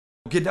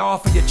Get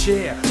off of your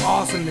chair,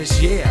 awesome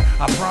this year,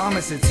 I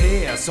promise it's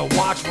here. So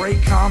watch,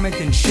 rate, comment,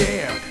 and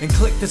share. And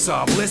click the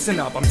sub, listen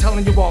up, I'm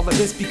telling you all of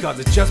this because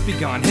it's just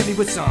begun. Hit me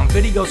with some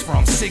videos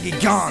from Siggy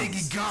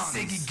Guns.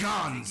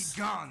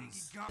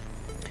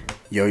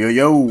 Yo, yo,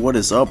 yo, what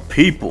is up,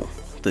 people?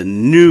 The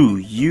new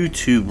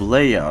YouTube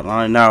layout.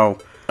 Now,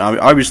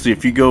 obviously,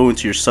 if you go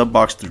into your sub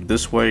box through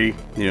this way,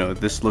 you know,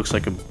 this looks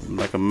like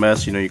a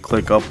mess. You know, you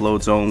click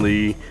uploads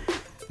only,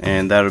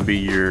 and that'll be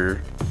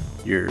your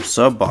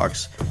sub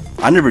box.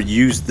 I never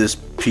used this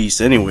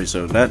piece anyway,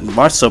 so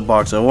my sub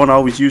box, the one I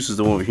always use is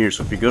the one over here.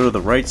 So if you go to the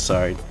right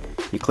side,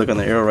 you click on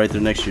the arrow right there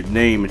next to your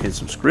name and hit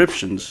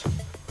subscriptions.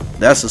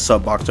 That's the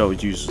sub box I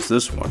always use, is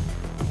this one.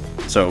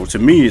 So to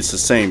me, it's the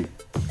same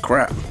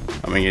crap.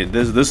 I mean,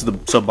 this is the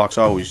sub box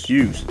I always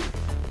use.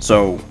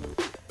 So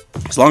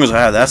as long as I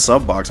have that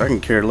sub box, I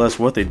can care less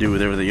what they do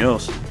with everything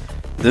else.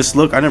 This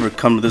look, I never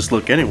come to this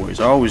look anyways.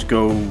 I always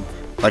go,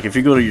 like, if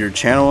you go to your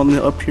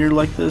channel up here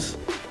like this,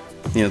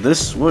 you know,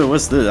 this,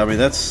 what's this? I mean,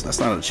 that's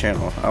not a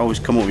channel. I always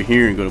come over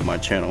here and go to my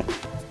channel.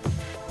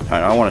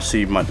 I want to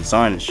see my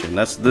design and shit. And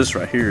this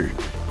right here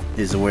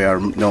is the way I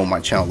know my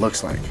channel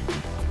looks like.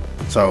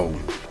 So,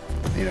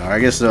 you know, I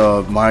guess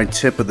my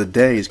tip of the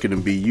day is going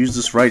to be use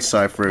this right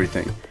side for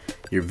everything.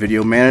 Your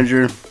video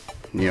manager,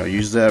 you know,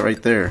 use that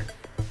right there.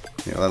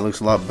 You know, that looks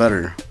a lot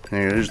better.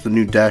 There's the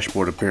new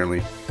dashboard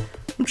apparently.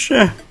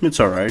 Sure, it's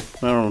alright.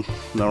 I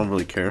don't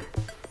really care.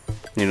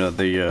 You know,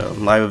 the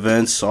live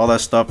events, all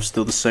that stuff is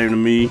still the same to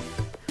me.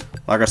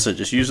 Like I said,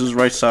 just use this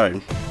right side. You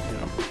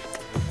know.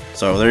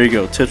 So there you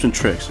go, tips and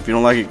tricks. If you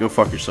don't like it, go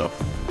fuck yourself.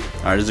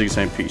 Alright, this is the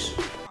same piece.